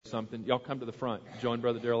something. Y'all come to the front. Join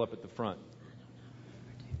Brother Darrell up at the front.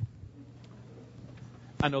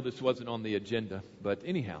 I know this wasn't on the agenda, but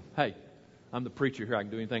anyhow, hey, I'm the preacher here. I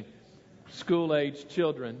can do anything. School-age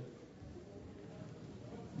children.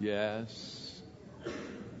 Yes.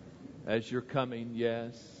 As you're coming,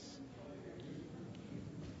 yes.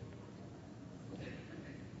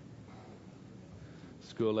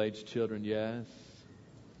 School-age children, yes.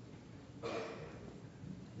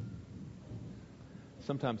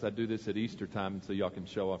 Sometimes I do this at Easter time so y'all can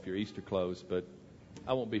show off your Easter clothes, but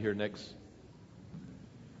I won't be here next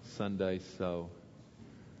Sunday, so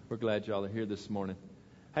we're glad y'all are here this morning.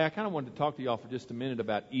 Hey, I kind of wanted to talk to y'all for just a minute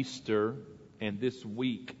about Easter and this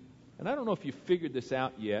week. And I don't know if you figured this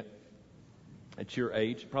out yet at your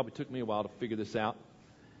age. It probably took me a while to figure this out.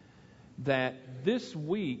 That this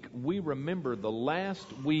week we remember the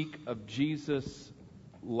last week of Jesus'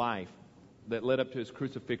 life that led up to his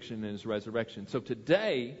crucifixion and his resurrection. So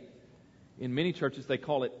today, in many churches, they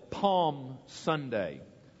call it Palm Sunday.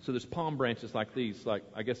 So there's palm branches like these, like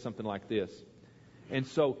I guess something like this. And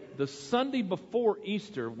so the Sunday before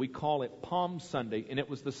Easter, we call it Palm Sunday. And it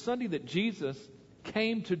was the Sunday that Jesus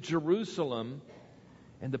came to Jerusalem.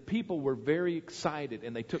 And the people were very excited.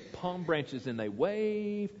 And they took palm branches and they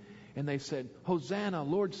waved. And they said, Hosanna,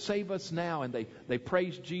 Lord, save us now. And they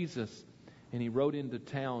praised Jesus. And he rode into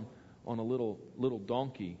town on a little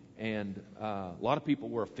donkey. And a lot of people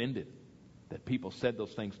were offended that people said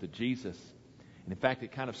those things to Jesus. And in fact,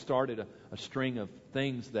 it kind of started a string of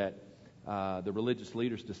things that the religious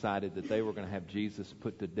leaders decided that they were going to have Jesus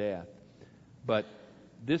put to death. But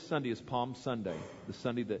this Sunday is Palm Sunday, the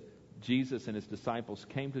Sunday that Jesus and his disciples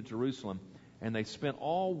came to Jerusalem, and they spent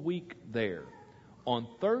all week there. On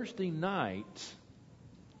Thursday night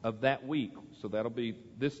of that week, so that'll be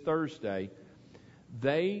this Thursday,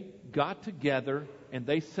 they got together and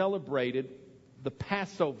they celebrated the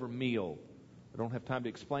Passover meal. I don't have time to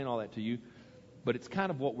explain all that to you, but it's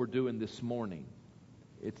kind of what we're doing this morning.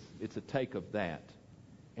 It's a take of that.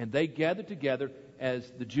 And they gathered together as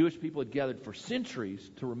the Jewish people had gathered for centuries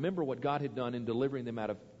to remember what God had done in delivering them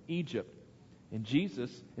out of Egypt. And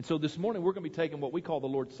so this morning we're going to be taking what we call the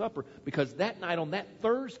Lord's Supper, because that night, on that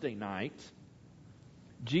Thursday night,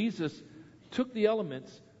 Jesus took the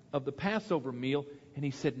elements of the Passover meal and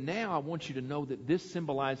he said, now I want you to know that this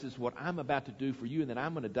symbolizes what I'm about to do for you, and that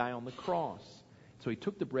I'm going to die on the cross. So he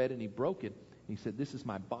took the bread and he broke it. And he said, this is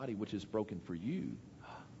my body which is broken for you.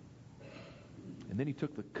 And then he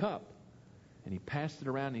took the cup and he passed it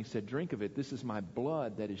around and he said, drink of it. This is my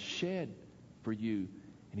blood that is shed for you.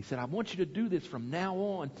 And he said, I want you to do this from now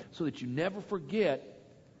on so that you never forget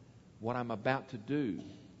what I'm about to do.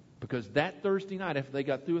 Because that Thursday night, after they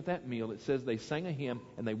got through with that meal, it says they sang a hymn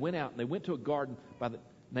and they went out and they went to a garden by the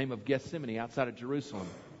name of Gethsemane outside of Jerusalem.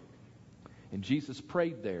 And Jesus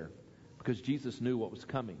prayed there because Jesus knew what was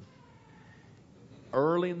coming.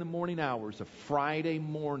 Early in the morning hours of Friday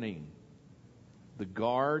morning, the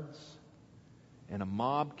guards and a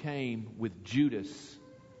mob came with Judas.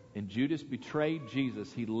 And Judas betrayed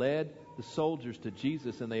Jesus. He led the soldiers to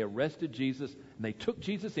Jesus, and they arrested Jesus. And they took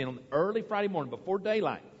Jesus in on the early Friday morning before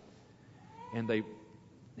daylight. And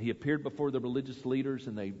he appeared before the religious leaders,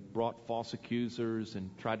 and they brought false accusers and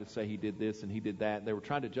tried to say he did this and he did that. They were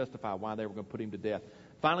trying to justify why they were going to put him to death.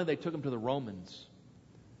 Finally, they took him to the Romans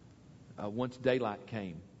once daylight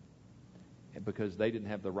came, because they didn't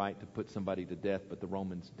have the right to put somebody to death, but the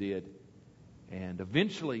Romans did. And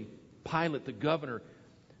eventually, Pilate, the governor,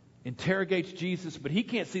 interrogates Jesus, but he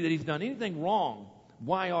can't see that he's done anything wrong.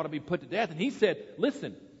 Why he ought to be put to death? And he said,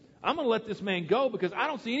 listen, I'm going to let this man go because I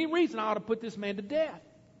don't see any reason I ought to put this man to death.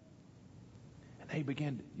 And they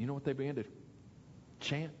began, you know what they began to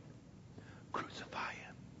chant? Crucify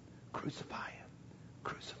him, crucify him,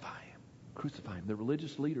 crucify him, crucify him. The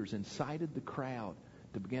religious leaders incited the crowd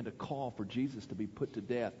to begin to call for Jesus to be put to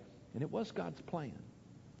death. And it was God's plan.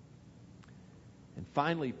 And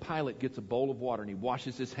finally, Pilate gets a bowl of water and he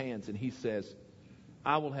washes his hands and he says,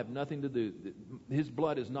 I will have nothing to do. His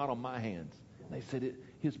blood is not on my hands. And they said,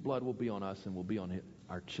 his blood will be on us and will be on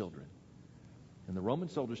our children. And the Roman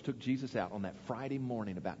soldiers took Jesus out on that Friday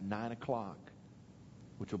morning about 9 o'clock,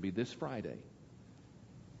 which will be this Friday.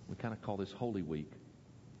 We kind of call this Holy Week,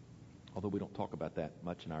 although we don't talk about that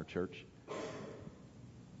much in our church.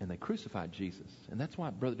 And they crucified Jesus. And that's why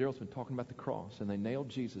Brother Darrell's been talking about the cross. And they nailed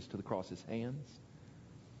Jesus to the cross, his hands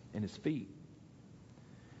and his feet.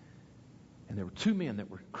 And there were two men that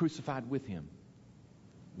were crucified with him,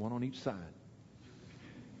 one on each side.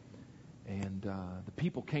 And the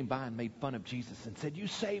people came by and made fun of Jesus and said, you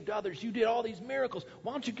saved others, you did all these miracles.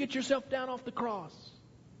 Why don't you get yourself down off the cross?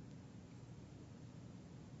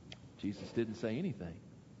 Jesus didn't say anything.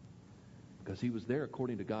 because he was there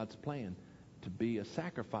according to God's plan to be a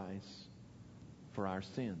sacrifice for our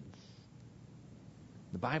sins.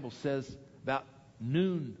 The Bible says about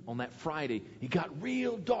noon on that Friday, it got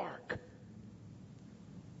real dark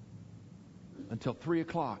until 3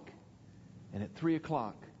 o'clock. And at 3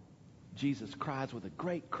 o'clock, Jesus cries with a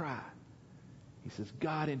great cry. He says,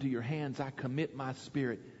 God, into your hands I commit my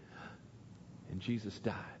spirit. And Jesus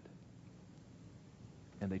died.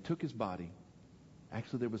 And they took his body.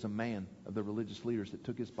 Actually, there was a man of the religious leaders that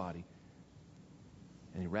took his body.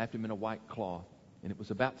 And he wrapped him in a white cloth. And it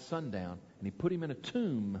was about sundown. And he put him in a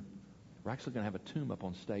tomb. We're actually going to have a tomb up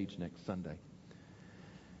on stage next Sunday.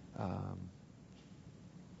 It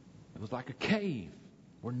was like a cave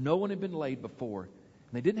where no one had been laid before.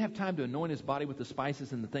 And they didn't have time to anoint his body with the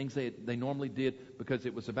spices and the things they normally did because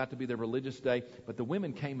it was about to be their religious day. But the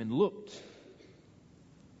women came and looked.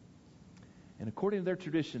 And according to their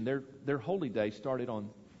tradition, their holy day started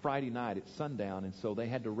on Friday night at sundown. And so they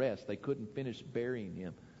had to rest. They couldn't finish burying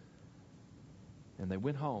him. And they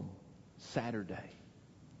went home Saturday.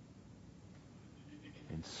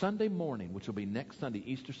 And Sunday morning, which will be next Sunday,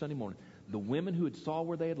 Easter Sunday morning, the women who had saw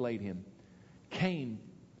where they had laid him came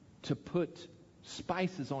to put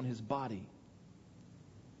spices on his body.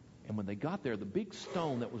 And when they got there, the big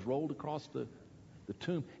stone that was rolled across the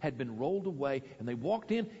tomb had been rolled away. And they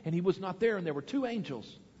walked in, and he was not there. And there were two angels.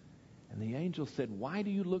 And the angel said, why do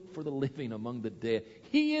you look for the living among the dead?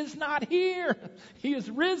 He is not here. He is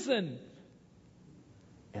risen.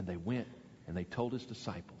 And they went, and they told his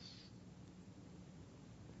disciples.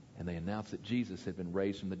 And they announced that Jesus had been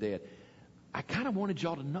raised from the dead. I kind of wanted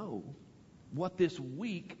y'all to know what this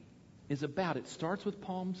week is about. It starts with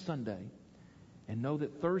Palm Sunday. And know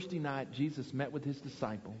that Thursday night, Jesus met with his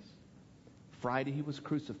disciples. Friday, he was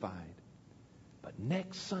crucified. But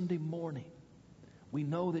next Sunday morning, we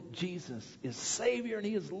know that Jesus is Savior and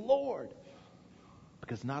he is Lord.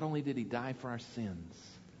 Because not only did he die for our sins,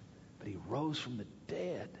 but he rose from the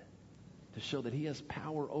dead to show that he has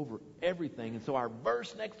power over everything. And so our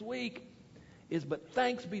verse next week is, but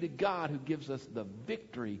thanks be to God who gives us the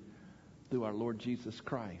victory through our Lord Jesus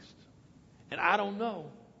Christ. And I don't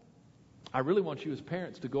know. I really want you as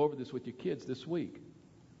parents to go over this with your kids this week.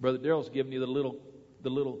 Brother Daryl's giving you the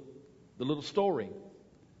little story.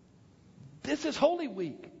 This is Holy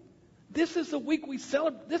Week. This is the week we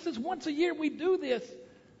celebrate. This is once a year we do this.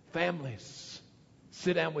 Families,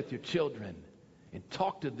 sit down with your children and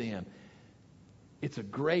talk to them. It's a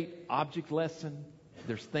great object lesson.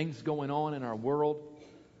 There's things going on in our world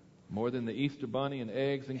more than the Easter bunny and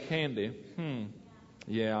eggs and candy.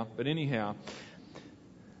 Yeah, but anyhow.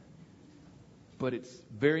 But it's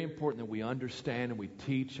very important that we understand and we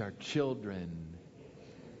teach our children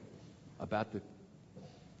about the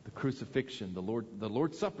crucifixion, the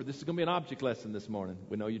Lord's Supper. This is going to be an object lesson this morning.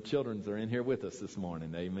 We know your children are in here with us this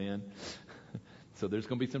morning. Amen. So there's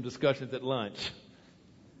going to be some discussions at lunch.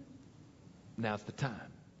 Now's the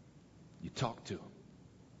time. You talk to them.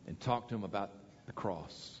 And talk to them about the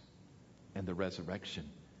cross and the resurrection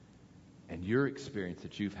and your experience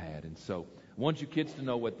that you've had. And so I want you kids to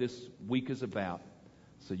know what this week is about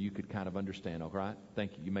so you could kind of understand, all right?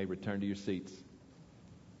 Thank you. You may return to your seats.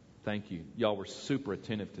 Thank you. Y'all were super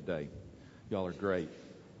attentive today. Y'all are great.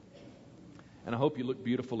 And I hope you look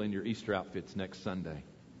beautiful in your Easter outfits next Sunday.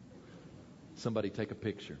 Somebody take a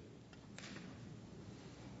picture.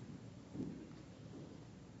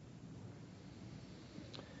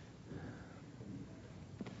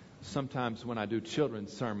 Sometimes when I do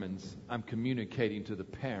children's sermons, I'm communicating to the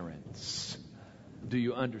parents. Do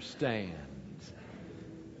you understand?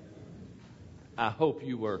 I hope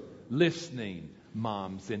you were listening,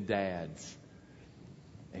 moms and dads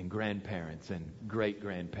and grandparents and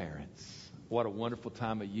great-grandparents. What a wonderful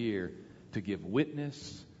time of year to give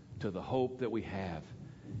witness to the hope that we have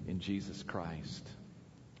in Jesus Christ.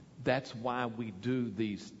 That's why we do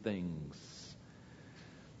these things.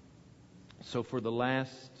 So for the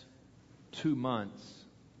last 2 months,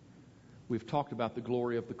 we've talked about the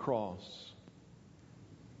glory of the cross.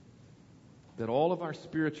 That all of our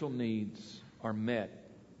spiritual needs are met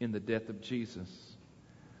in the death of Jesus.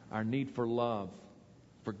 Our need for love,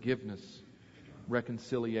 forgiveness,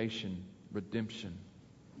 reconciliation, redemption.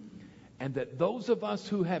 And that those of us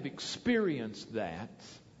who have experienced that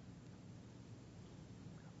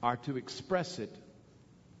are to express it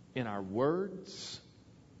in our words,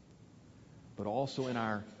 but also in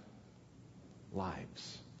our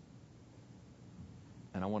lives.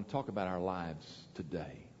 And I want to talk about our lives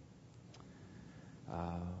today.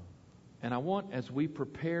 And I want, as we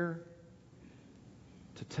prepare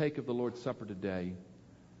to take of the Lord's Supper today,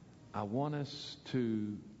 I want us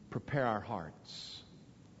to prepare our hearts.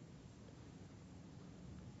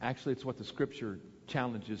 Actually, it's what the Scripture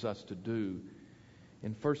challenges us to do.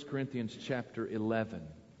 In 1 Corinthians chapter 11,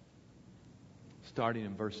 starting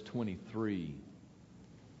in verse 23,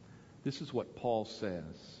 this is what Paul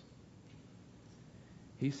says.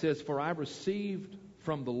 He says, "For I received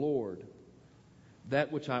from the Lord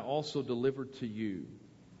that which I also delivered to you,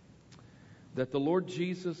 that the Lord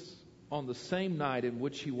Jesus, on the same night in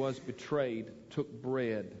which he was betrayed, took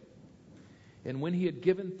bread. And when he had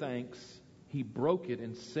given thanks, he broke it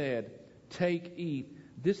and said, 'Take, eat.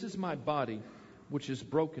 This is my body, which is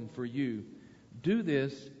broken for you. Do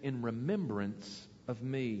this in remembrance of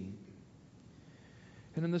me.'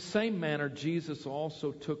 And in the same manner, Jesus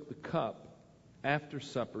also took the cup after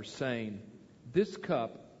supper, saying, 'This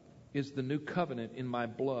cup is the new covenant in my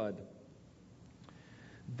blood.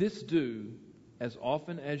 This do as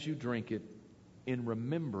often as you drink it in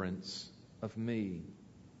remembrance of me.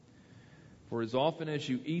 For as often as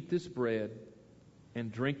you eat this bread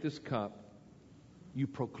and drink this cup, you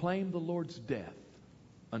proclaim the Lord's death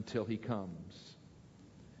until he comes.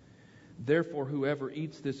 Therefore, whoever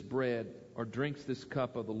eats this bread or drinks this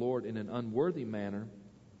cup of the Lord in an unworthy manner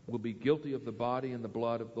will be guilty of the body and the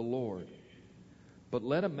blood of the Lord. But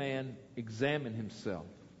let a man examine himself,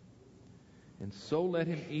 and so let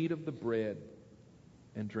him eat of the bread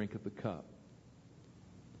and drink of the cup.'"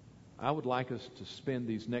 I would like us to spend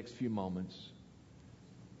these next few moments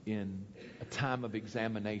in a time of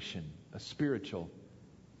examination, a spiritual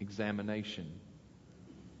examination.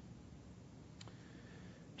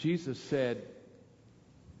 Jesus said,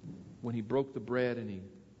 when he broke the bread and he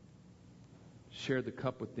shared the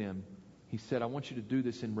cup with them, he said, "I want you to do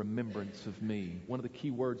this in remembrance of me." One of the key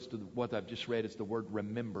words to what I've just read is the word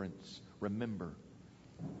remembrance. Remember.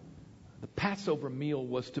 The Passover meal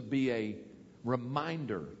was to be a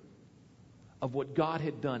reminder of what God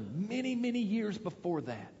had done many, many years before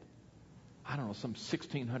that. I don't know, some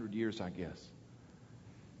 1,600 years, I guess.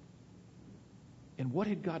 And what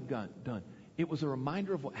had God done? It was a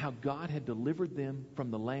reminder of how God had delivered them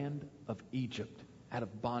from the land of Egypt, out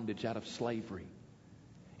of bondage, out of slavery.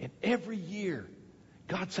 And every year,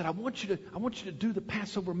 God said, I want you to do the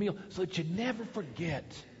Passover meal so that you never forget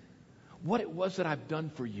what it was that I've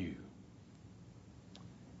done for you.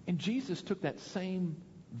 And Jesus took that same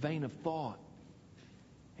vein of thought,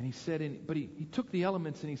 and he said, but he took the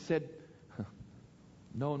elements and he said,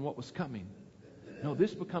 knowing what was coming, "No,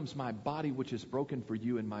 this becomes my body which is broken for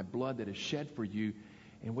you and my blood that is shed for you."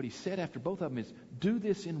 And what he said after both of them is, "Do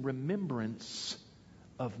this in remembrance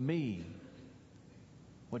of me."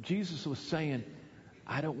 What Jesus was saying,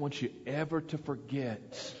 I don't want you ever to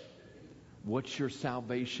forget what your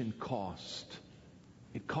salvation cost.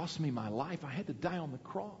 It cost me my life. I had to die on the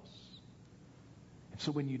cross. And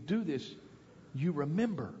so when you do this, you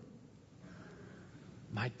remember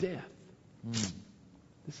my death.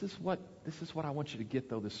 This is what I want you to get,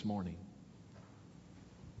 though, this morning.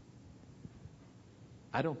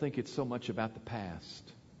 I don't think it's so much about the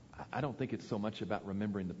past. I don't think it's so much about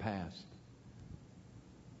remembering the past.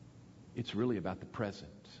 It's really about the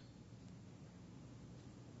present.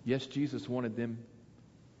 Yes, Jesus wanted them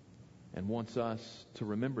and wants us to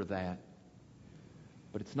remember that.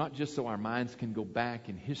 But it's not just so our minds can go back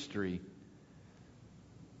in history.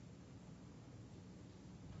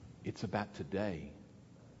 It's about today.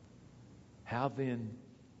 How then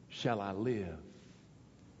shall I live,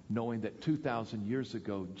 knowing that 2,000 years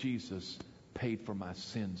ago Jesus paid for my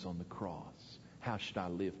sins on the cross? How should I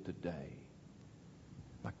live today?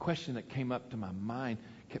 My question that kept coming up to my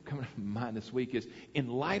mind this week is, in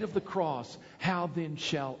light of the cross, how then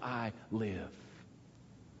shall I live?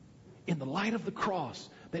 In the light of the cross,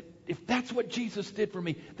 that if that's what Jesus did for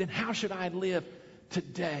me, then how should I live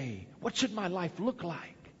today? What should my life look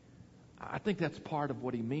like? I think that's part of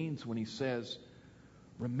what he means when he says,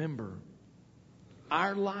 remember.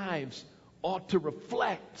 Our lives ought to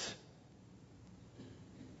reflect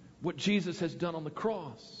what Jesus has done on the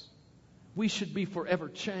cross. We should be forever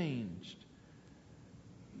changed.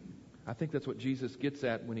 I think that's what Jesus gets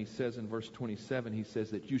at when he says in verse 27, he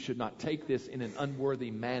says that you should not take this in an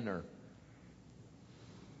unworthy manner.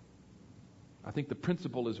 I think the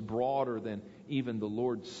principle is broader than even the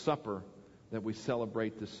Lord's Supper that we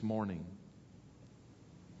celebrate this morning.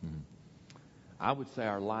 I would say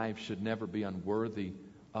our lives should never be unworthy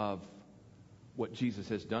of what Jesus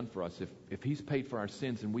has done for us. If he's paid for our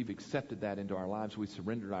sins and we've accepted that into our lives, we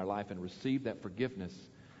surrendered our life and received that forgiveness,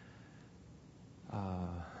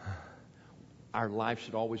 our life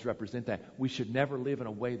should always represent that. We should never live in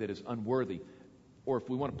a way that is unworthy. Or if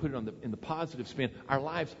we want to put it in the positive spin, our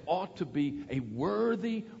lives ought to be a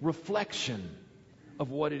worthy reflection of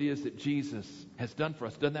what it is that Jesus has done for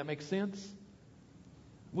us. Doesn't that make sense?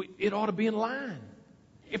 It ought to be in line.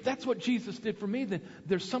 If that's what Jesus did for me, then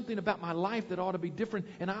there's something about my life that ought to be different,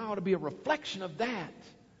 and I ought to be a reflection of that.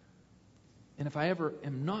 And if I ever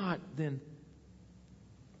am not, then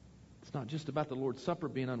it's not just about the Lord's Supper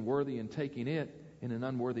being unworthy and taking it in an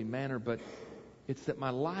unworthy manner, but it's that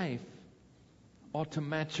my life ought to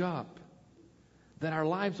match up, that our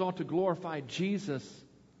lives ought to glorify Jesus.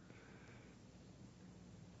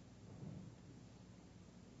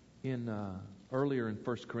 Earlier in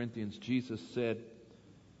 1 Corinthians, Jesus said,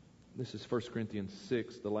 this is 1 Corinthians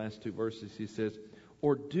 6, the last two verses, he says,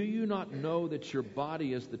 "Or do you not know that your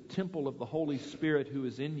body is the temple of the Holy Spirit who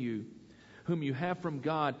is in you, whom you have from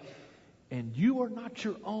God, and you are not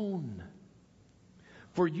your own?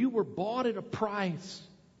 For you were bought at a price.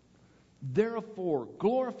 Therefore,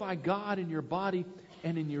 glorify God in your body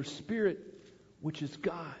and in your spirit, which is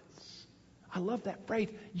God's." I love that phrase.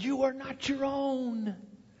 You are not your own.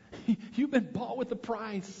 You've been bought with a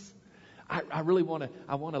price. I really want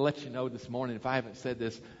to let you know this morning, if I haven't said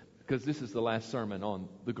this, because this is the last sermon on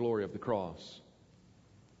the glory of the cross.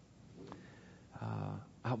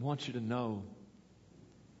 I want you to know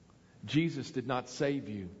Jesus did not save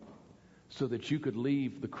you so that you could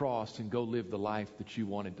leave the cross and go live the life that you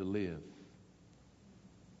wanted to live.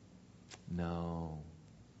 No.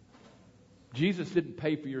 Jesus didn't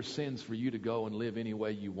pay for your sins for you to go and live any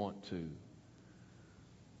way you want to.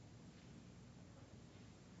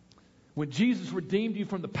 When Jesus redeemed you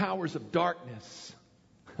from the powers of darkness,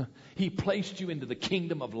 He placed you into the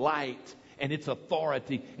kingdom of light and its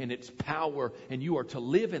authority and its power, and you are to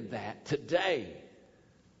live in that today.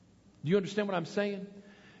 Do you understand what I'm saying?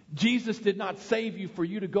 Jesus did not save you for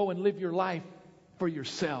you to go and live your life for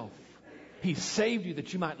yourself. He saved you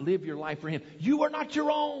that you might live your life for Him. You are not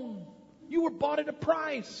your own. You were bought at a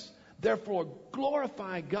price. Therefore,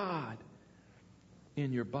 glorify God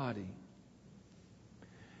in your body.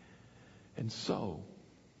 And so,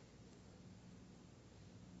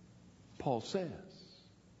 Paul says,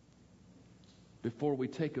 before we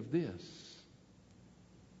take of this,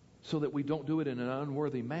 so that we don't do it in an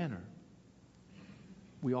unworthy manner,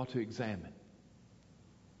 we ought to examine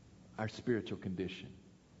our spiritual condition.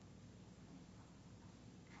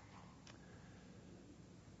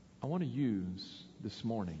 I want to use this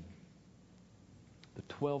morning the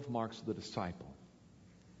 12 marks of the disciple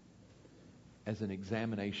as an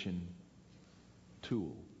examination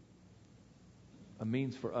tool, a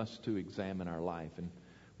means for us to examine our life. And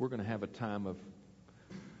we're going to have a time of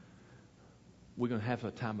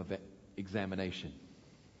examination.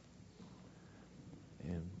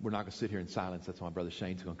 And we're not going to sit here in silence. That's why Brother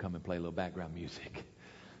Shane's going to come and play a little background music.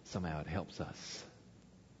 Somehow it helps us.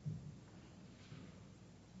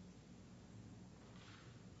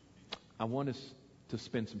 I want us to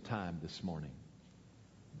spend some time this morning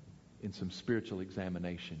in some spiritual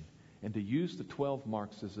examination and to use the 12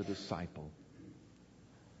 marks as a disciple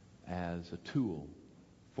as a tool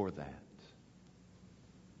for that.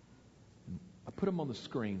 I put them on the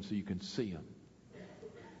screen so you can see them.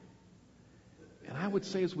 And I would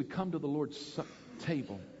say as we come to the Lord's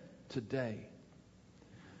table today,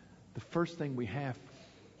 the first thing we have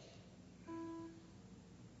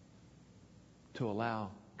to allow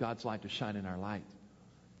God's light to shine in our light.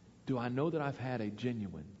 Do I know that I've had a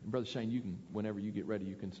genuine... And Brother Shane, you can, whenever you get ready,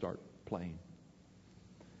 you can start playing.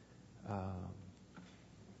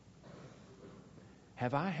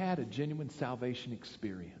 Have I had a genuine salvation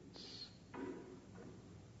experience?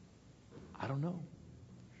 I don't know.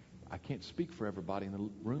 I can't speak for everybody in the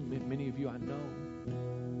room. Many of you I know.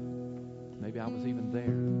 Maybe I was even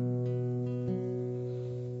there.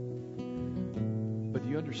 But do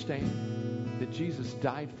you understand that Jesus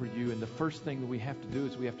died for you, and the first thing that we have to do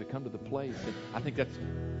is we have to come to the place. And I think it's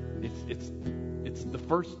the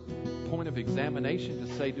first point of examination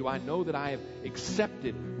to say, do I know that I have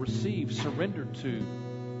accepted, received, surrendered to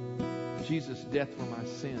Jesus' death for my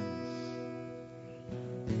sins?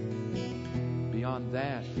 Beyond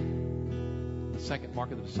that, the second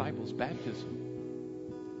mark of the disciple is baptism.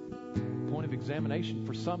 Point of examination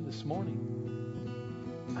for some this morning.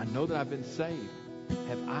 I know that I've been saved.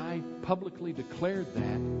 Have I publicly declared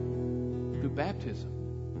that through baptism?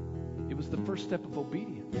 It was the first step of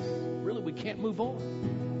obedience. Really, we can't move on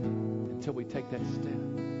until we take that step.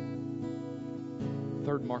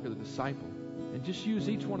 Third mark of the disciple. And just use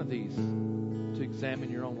each one of these to examine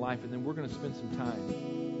your own life. And then we're going to spend some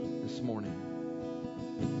time this morning.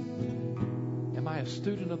 Am I a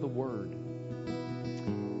student of the Word?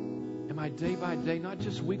 Am I day by day, not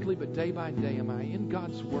just weekly, but day by day, am I in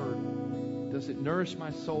God's Word? Does it nourish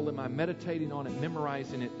my soul? Am I meditating on it,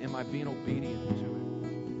 memorizing it? Am I being obedient to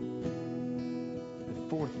it? The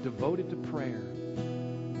fourth, devoted to prayer.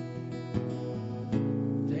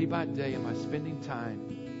 by day am I spending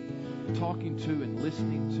time talking to and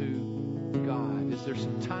listening to God? Is there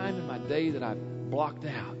some time in my day that I've blocked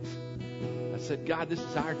out? I said, God, this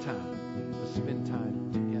is our time. Let's spend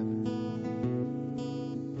time together.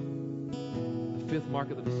 The fifth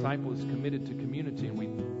mark of the disciple is committed to community, and we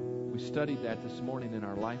studied that this morning in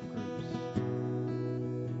our life groups.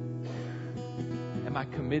 Am I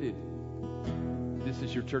committed? This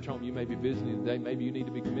is your church home. You may be visiting today. Maybe you need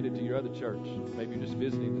to be committed to your other church. Maybe you're just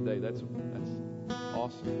visiting today. That's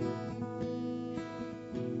awesome.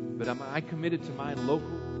 But am I committed to my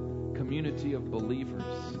local community of believers?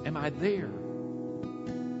 Am I there?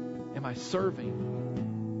 Am I serving?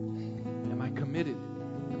 Am I committed?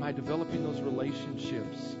 Am I developing those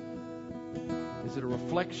relationships? Is it a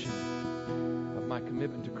reflection of my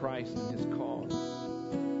commitment to Christ and His cause?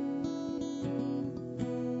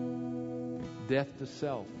 Death to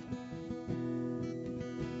self.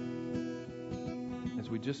 As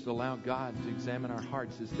we just allow God to examine our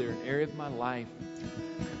hearts, is there an area of my life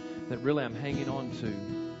that really I'm hanging on to,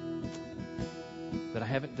 that I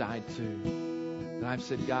haven't died to, that I've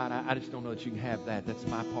said, God, I just don't know that you can have that. That's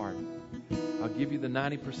my part. I'll give you the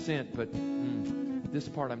 90%, but this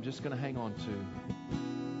part I'm just going to hang on to.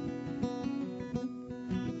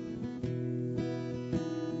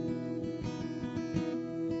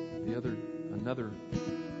 Another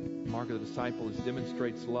mark of the disciple is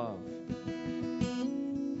demonstrates love.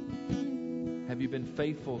 Have you been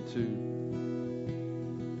faithful to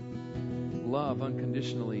love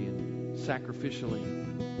unconditionally and sacrificially,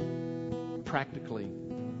 practically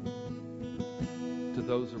to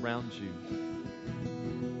those around you?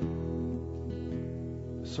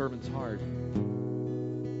 The servant's heart.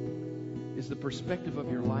 Is the perspective of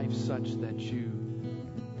your life such that you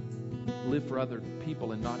live for other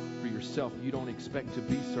people and not for yourself? You don't expect to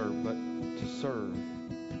be served, but to serve.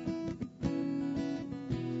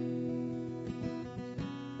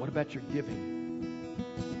 What about your giving?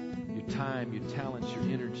 Your time, your talents, your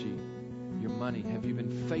energy, your money. Have you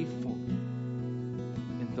been faithful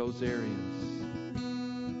in those areas?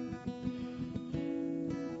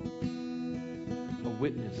 A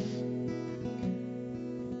witness.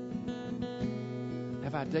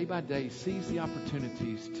 Have I day by day seized the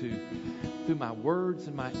opportunities to, through my words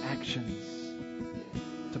and my actions,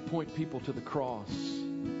 to point people to the cross?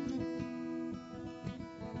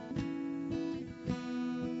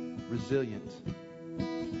 Resilient.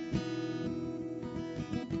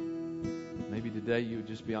 Maybe today you would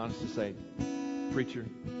just be honest to say, preacher,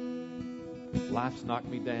 life's knocked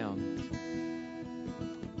me down.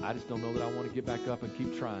 I just don't know that I want to get back up and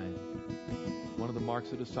keep trying. One of the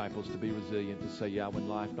marks of disciples to be resilient, to say, yeah, when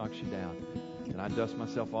life knocks you down and I dust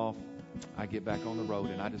myself off, I get back on the road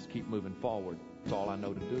and I just keep moving forward. It's all I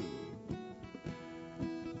know to do.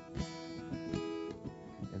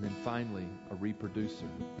 And then finally, a reproducer.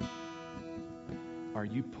 Are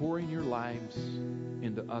you pouring your lives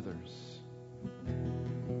into others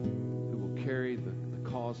who will carry the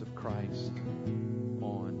cause of Christ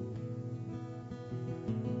on?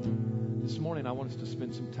 This morning, I want us to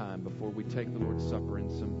spend some time before we take the Lord's Supper in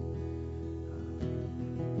some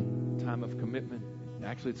time of commitment.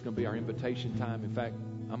 Actually, it's going to be our invitation time. In fact,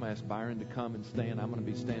 I'm going to ask Byron to come and stand. I'm going to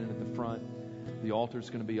be standing at the front. The altar's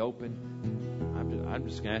going to be open. I'm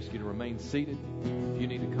just going to ask you to remain seated. If you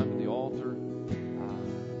need to come to the altar,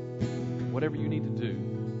 whatever you need to do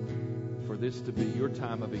for this to be your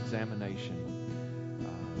time of examination,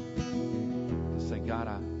 to say, God,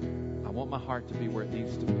 I want my heart to be where it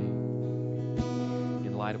needs to be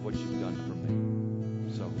in light of what you've done for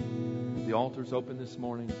me. So the altar's open this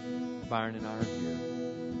morning. Byron and I are here.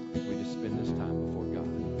 We just spend this time before God.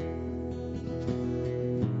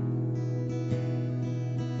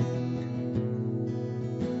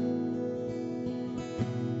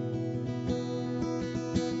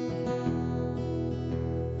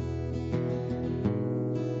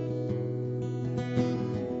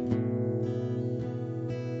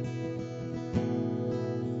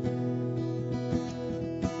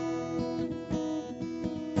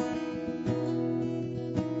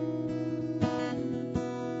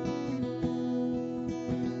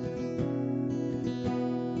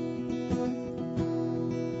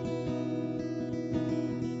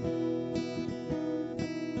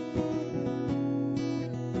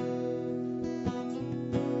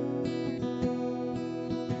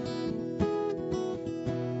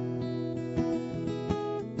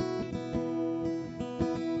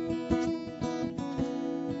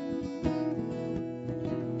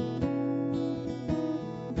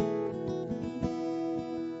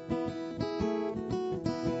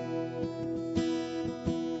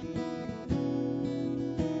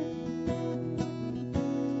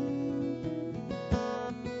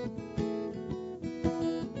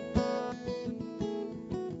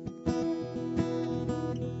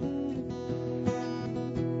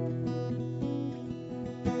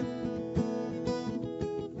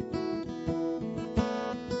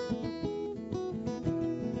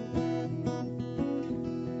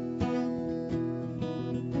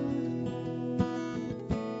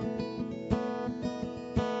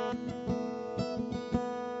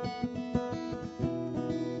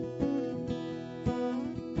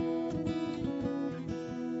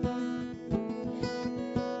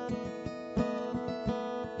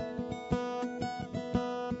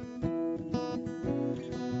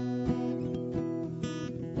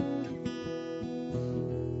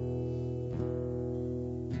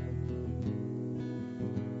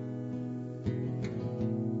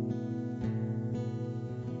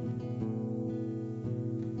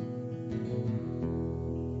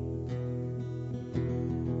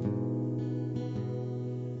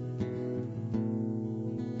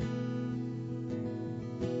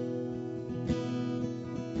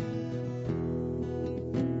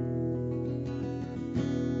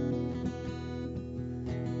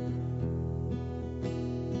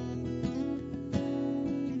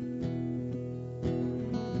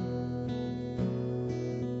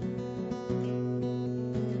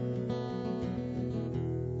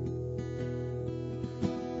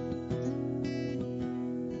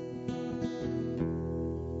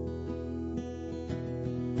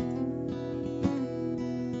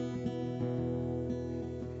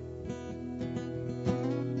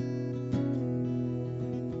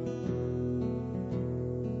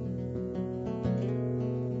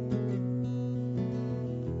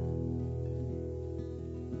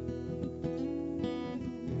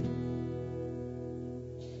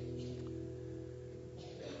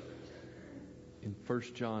 in 1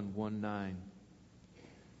 John 1:9.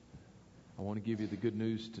 I want to give you the good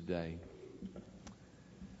news today.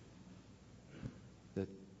 That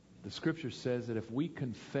the Scripture says that if we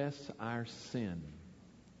confess our sin,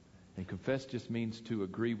 and confess just means to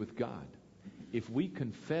agree with God. If we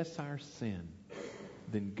confess our sin,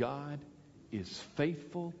 then God is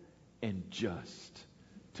faithful and just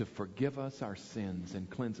to forgive us our sins and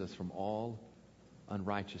cleanse us from all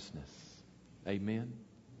unrighteousness. Amen?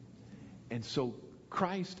 And so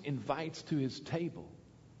Christ invites to His table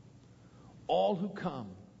all who come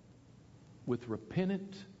with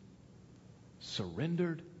repentant,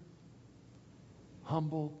 surrendered,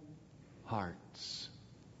 humble hearts.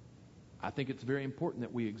 I think it's very important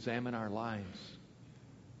that we examine our lives.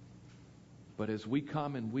 But as we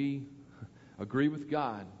come and we agree with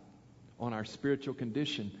God on our spiritual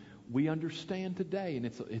condition, we understand today, and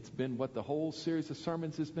it's been what the whole series of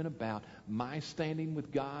sermons has been about. My standing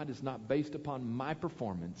with God is not based upon my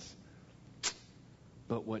performance,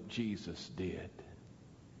 but what Jesus did.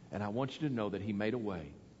 And I want you to know that He made a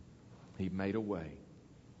way. He made a way.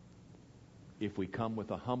 If we come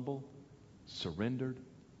with a humble, surrendered,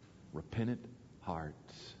 repentant heart,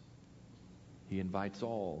 He invites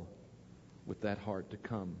all with that heart to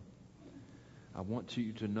come. I want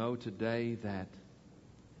you to know today that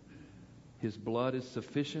His blood is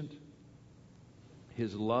sufficient.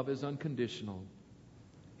 His love is unconditional.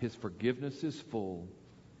 His forgiveness is full.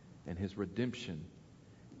 And His redemption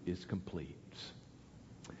is complete.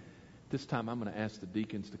 This time I'm going to ask the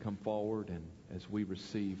deacons to come forward and as we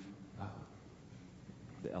receive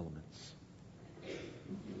the elements.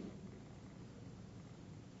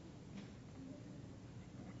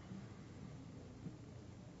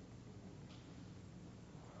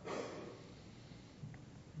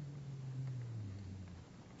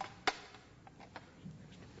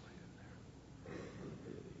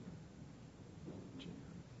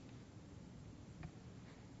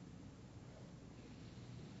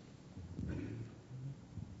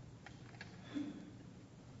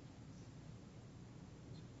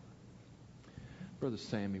 Brother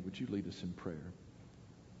Sammy, would you lead us in prayer?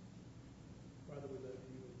 Father, we love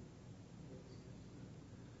you.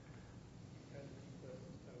 As we confess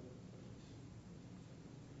this time of service,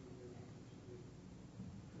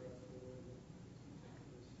 for us, Lord,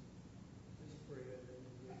 this prayer that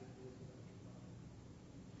you gave it with us,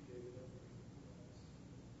 you gave it up for us.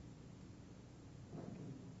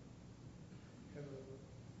 Have a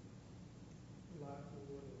life,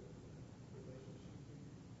 Lord, of relationship with you.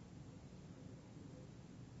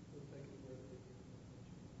 We'll take it where they can.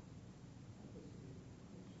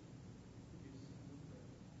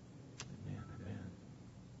 Amen. Amen.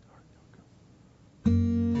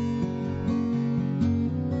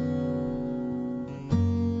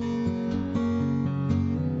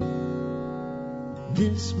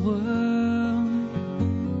 This world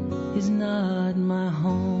is not my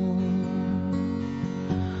home.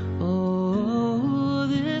 Oh,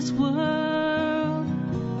 this world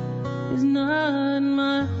is not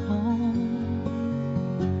my home.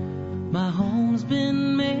 My home's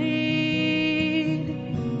been made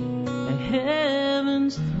at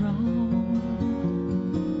heaven's throne.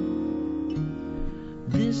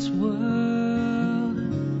 This world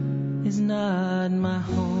is not my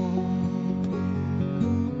home.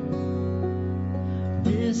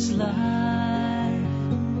 This life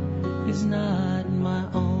is not my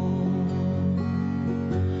own.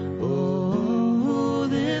 Oh,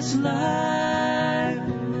 this life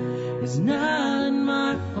is not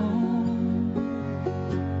my own.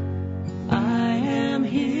 I am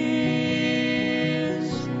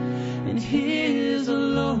His and His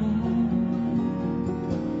alone.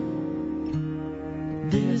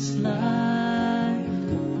 This life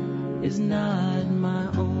is not my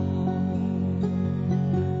own.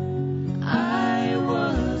 I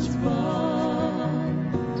was bought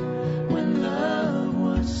when love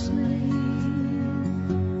was slain.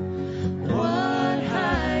 What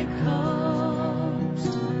high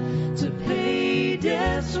cost to pay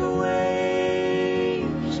death's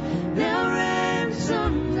wage. Now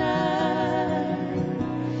ransom died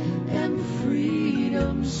and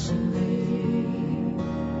freedom slain.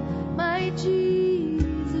 My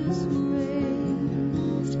Jesus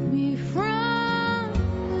raised me from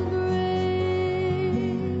the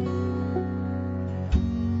grave.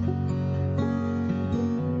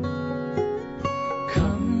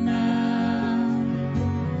 Come now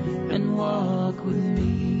and walk with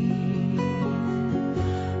me.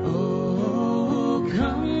 Oh,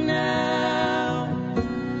 come now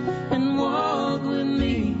and walk with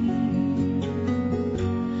me.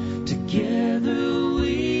 Together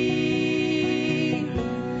we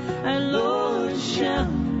at Lord's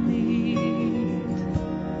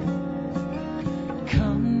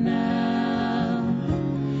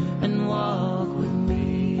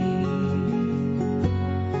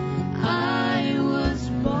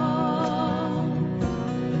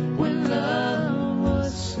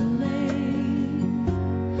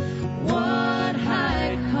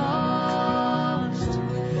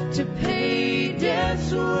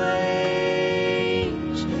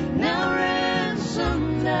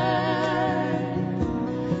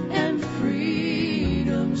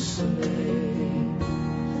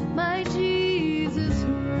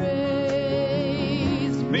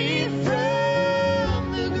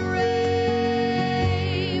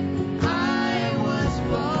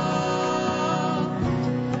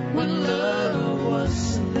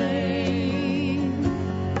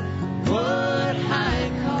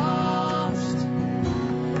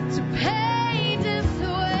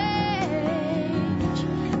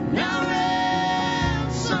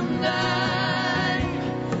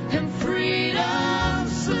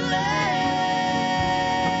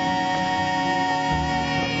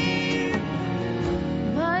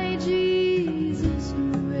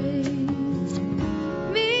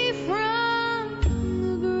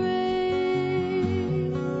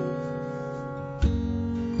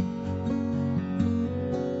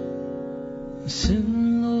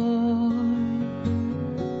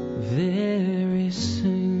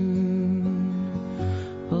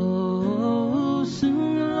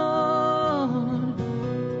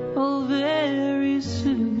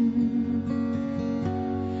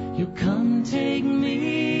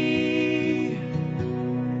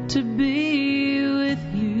be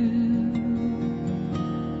with you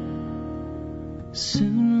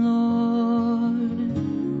soon, Lord,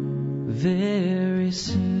 very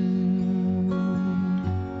soon.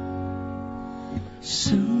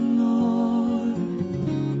 Soon, Lord,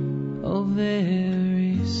 oh,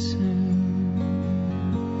 very soon.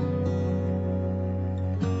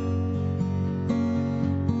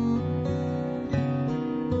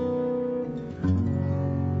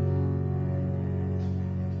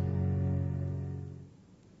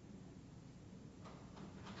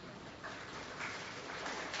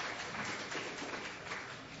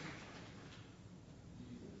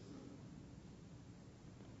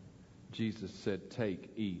 Jesus said,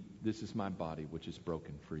 "Take, eat. This is my body, which is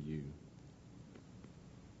broken for you."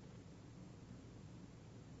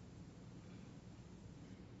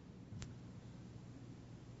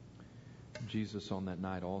 Jesus on that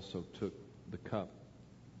night also took the cup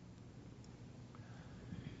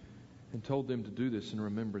and told them to do this in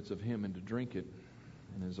remembrance of Him and to drink it.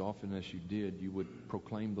 And as often as you did, you would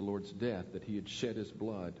proclaim the Lord's death, that He had shed His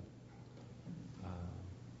blood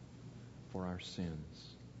for our sins.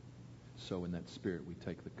 So in that spirit, we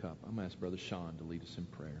take the cup. I'm going to ask Brother Sean to lead us in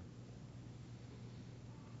prayer.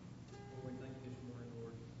 Lord, we thank you this morning,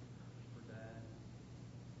 Lord, for dying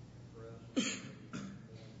for us.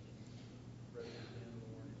 Rather than,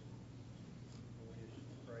 Lord, we just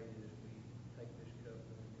pray that as we take this cup,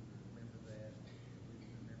 Lord, we would remember that. We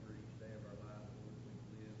would remember each day of our life, Lord, we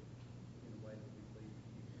live in a way that we please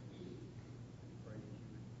you. We pray that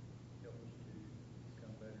you would help us to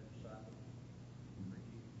become better disciples for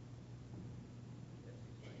you.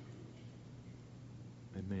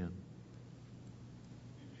 Amen.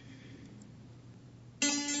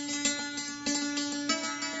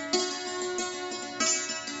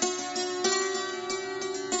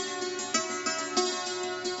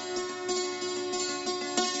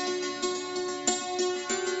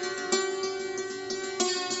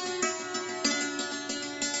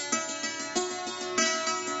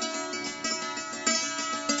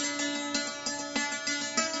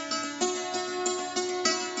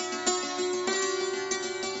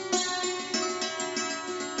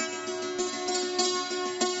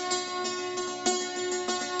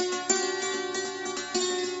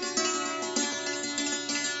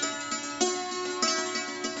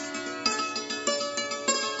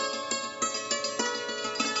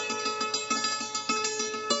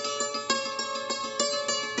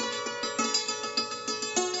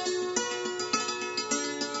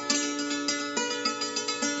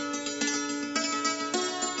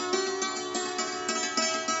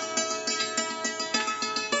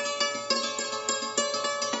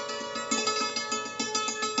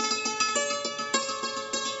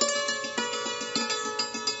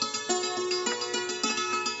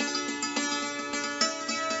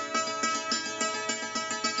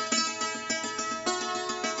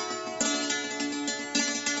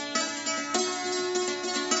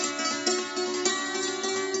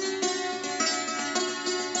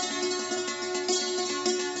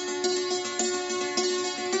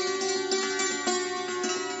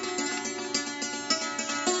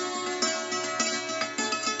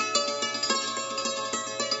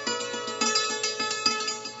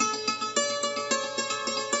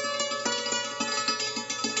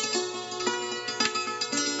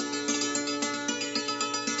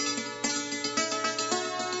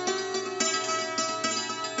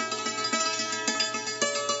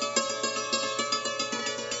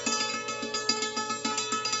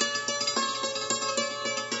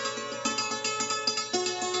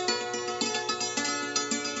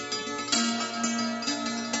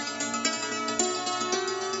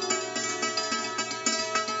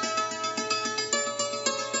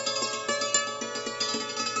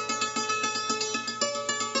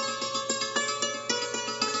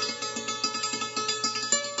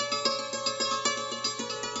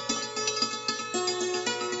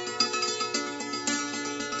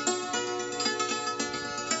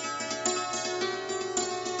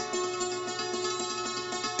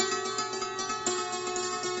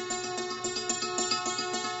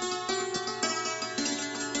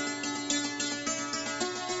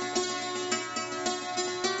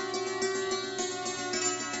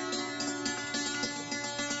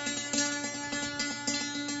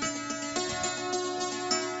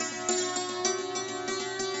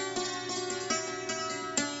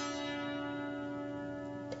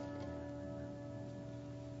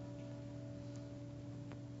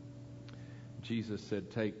 Jesus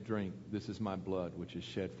said, "Take, drink. This is my blood, which is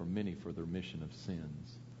shed for many for the remission of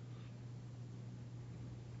sins."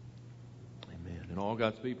 Amen. And all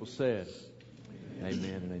God's people said,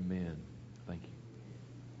 amen and amen. Thank you.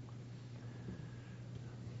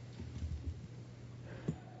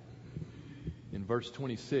 In verse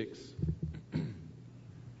 26,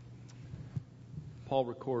 Paul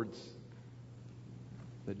records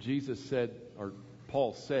that Jesus said, or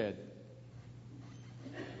Paul said,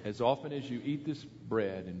 as often as you eat this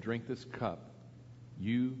bread and drink this cup,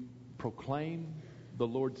 you proclaim the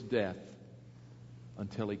Lord's death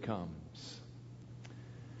until He comes.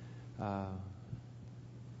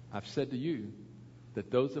 I've said to you that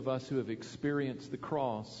those of us who have experienced the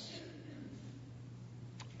cross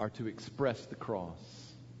are to express the cross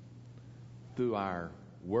through our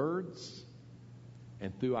words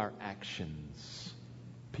and through our actions.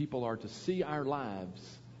 People are to see our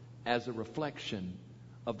lives as a reflection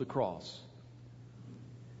of the cross.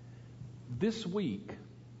 This week,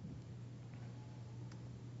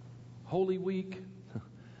 Holy Week,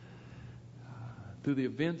 through the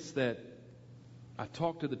events that I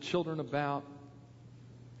talked to the children about,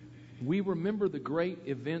 we remember the great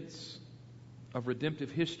events of redemptive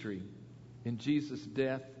history in Jesus'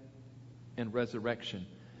 death and resurrection.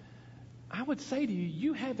 I would say to you,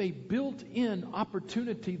 you have a built-in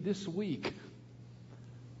opportunity this week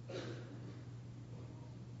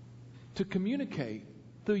to communicate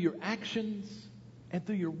through your actions and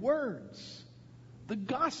through your words the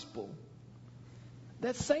gospel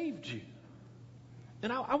that saved you.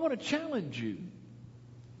 And I want to challenge you,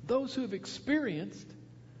 those who have experienced,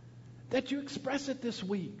 that you express it this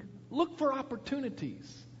week. Look for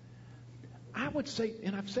opportunities. I would say,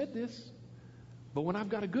 and I've said this, but when I've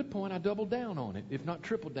got a good point, I double down on it, if not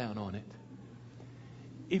triple down on it.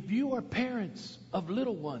 If you are parents of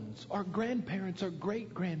little ones, or grandparents, or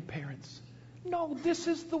great-grandparents, no, this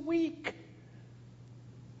is the week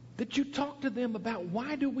that you talk to them about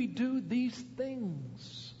why do we do these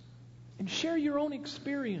things, and share your own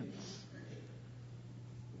experience,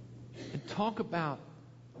 and talk about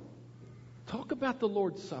the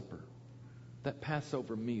Lord's Supper, that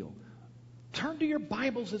Passover meal. Turn to your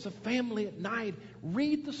Bibles as a family at night.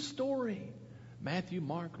 Read the story. Matthew,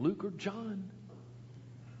 Mark, Luke, or John.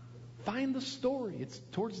 Find the story. It's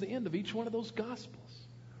towards the end of each one of those Gospels.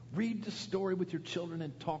 Read the story with your children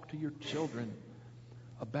and talk to your children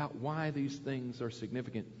about why these things are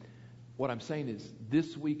significant. What I'm saying is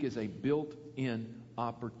this week is a built-in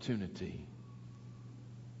opportunity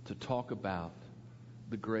to talk about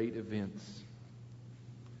the great events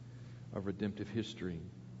of redemptive history.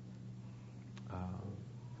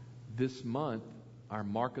 This month, our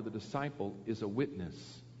Mark of the Disciple is a witness.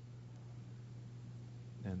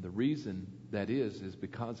 And the reason that is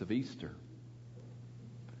because of Easter.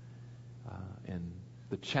 And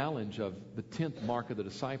the challenge of the 10th Mark of the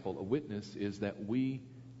Disciple, a witness, is that we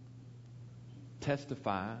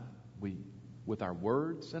testify with our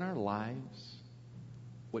words and our lives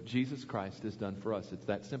what Jesus Christ has done for us. It's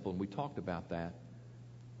that simple. And we talked about that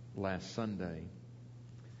last Sunday.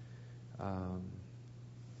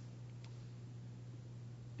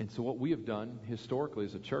 And so what we have done historically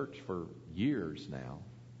as a church for years now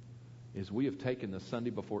is we have taken the Sunday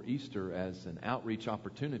before Easter as an outreach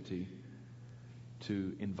opportunity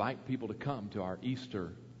to invite people to come to our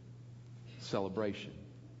Easter celebration.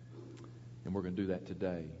 And we're going to do that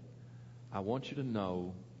today. I want you to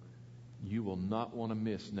know you will not want to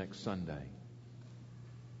miss next Sunday.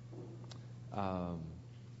 Well,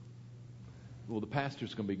 the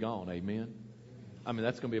pastor's going to be gone, amen? I mean,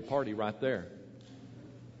 that's going to be a party right there.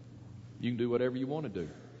 You can do whatever you want to do.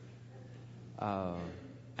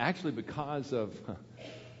 Actually, because of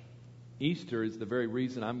Easter is the very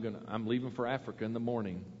reason I'm leaving for Africa in the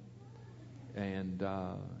morning. And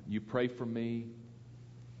you pray for me.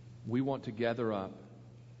 We want to gather up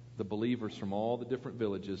the believers from all the different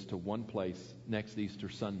villages to one place next Easter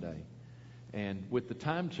Sunday. And with the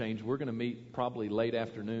time change, we're going to meet probably late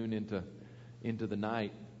afternoon into the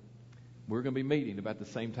night. We're going to be meeting about the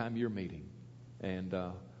same time you're meeting. And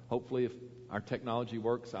hopefully, if our technology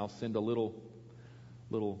works, I'll send a little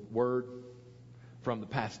word from the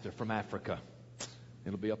pastor from Africa.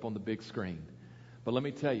 It'll be up on the big screen. But let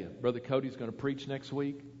me tell you, Brother Cody's going to preach next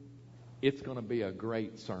week. It's going to be a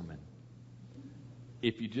great sermon.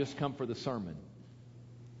 If you just come for the sermon,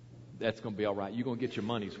 that's going to be all right. You're going to get your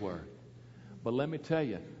money's worth. But let me tell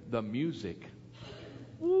you, the music.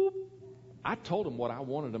 Whoop, I told them what I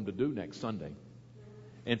wanted them to do next Sunday.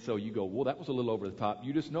 And so you go, well, that was a little over the top.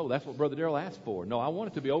 You just know that's what Brother Darrell asked for. No, I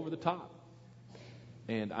want it to be over the top.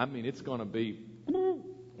 And I mean, it's going to be,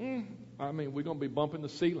 we're going to be bumping the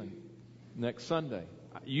ceiling next Sunday.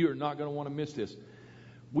 You are not going to want to miss this.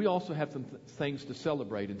 We also have some things to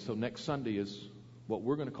celebrate. And so next Sunday is what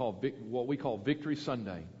we're going to call, what we call Victory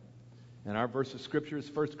Sunday. And our verse of Scripture is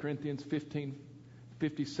 1 Corinthians 15:15.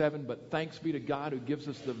 57, but thanks be to God who gives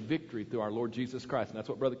us the victory through our Lord Jesus Christ. And that's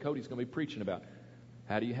what Brother Cody's going to be preaching about.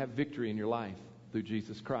 How do you have victory in your life? Through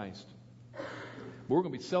Jesus Christ. We're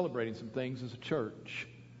going to be celebrating some things as a church.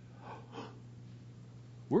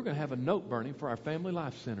 We're going to have a note burning for our Family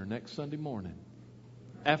Life Center next Sunday morning.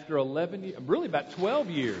 After 11 years, really about 12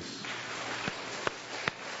 years.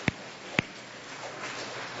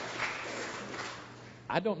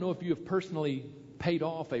 I don't know if you have personally paid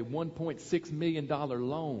off a $1.6 million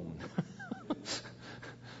loan.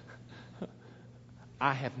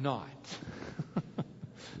 I have not.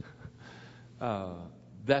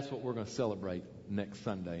 That's what we're going to celebrate next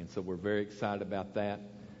Sunday, and so we're very excited about that.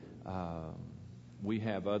 We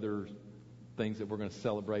have other things that we're going to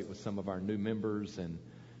celebrate with some of our new members and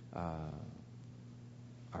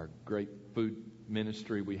our great food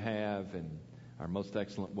ministry we have and our Most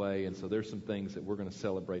Excellent Way. And so there's some things that we're going to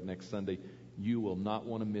celebrate next Sunday. You will not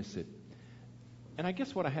want to miss it. And I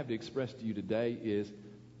guess what I have to express to you today is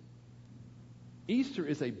Easter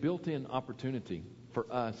is a built-in opportunity for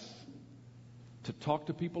us to talk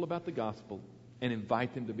to people about the gospel and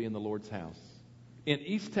invite them to be in the Lord's house. In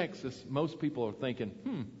East Texas, most people are thinking,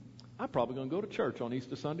 I'm probably going to go to church on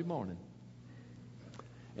Easter Sunday morning.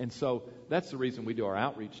 And so that's the reason we do our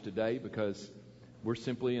outreach today, because we're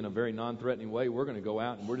simply, in a very non-threatening way, we're going to go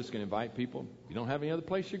out and we're just going to invite people. You don't have any other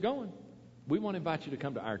place you're going. We want to invite you to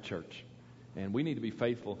come to our church. And we need to be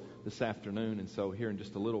faithful this afternoon. And so here in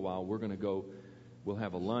just a little while, we're going to go, we'll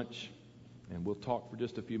have a lunch, and we'll talk for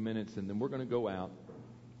just a few minutes, and then we're going to go out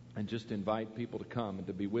and just invite people to come and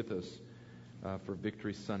to be with us for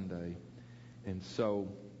Victory Sunday. And so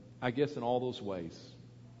I guess in all those ways,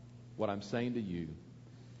 what I'm saying to you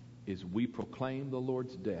is we proclaim the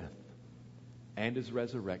Lord's death and His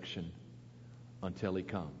resurrection until He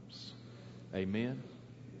comes. Amen?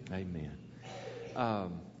 Amen.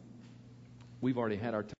 We've already had our time.